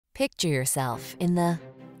Picture yourself in the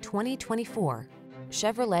 2024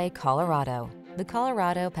 Chevrolet Colorado. The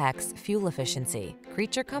Colorado packs fuel efficiency,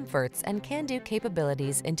 creature comforts, and can-do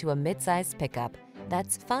capabilities into a mid-sized pickup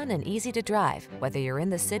that's fun and easy to drive, whether you're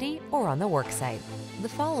in the city or on the worksite. The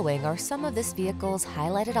following are some of this vehicle's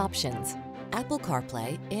highlighted options: Apple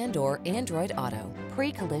CarPlay and/or Android Auto,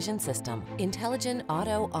 pre-collision system, intelligent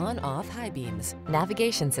auto on-off high beams,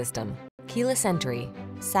 navigation system, keyless entry,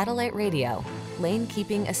 satellite radio, lane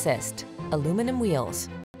keeping assist, aluminum wheels,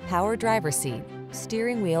 power driver seat,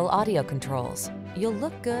 steering wheel audio controls. You'll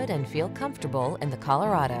look good and feel comfortable in the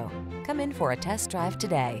Colorado. Come in for a test drive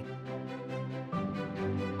today.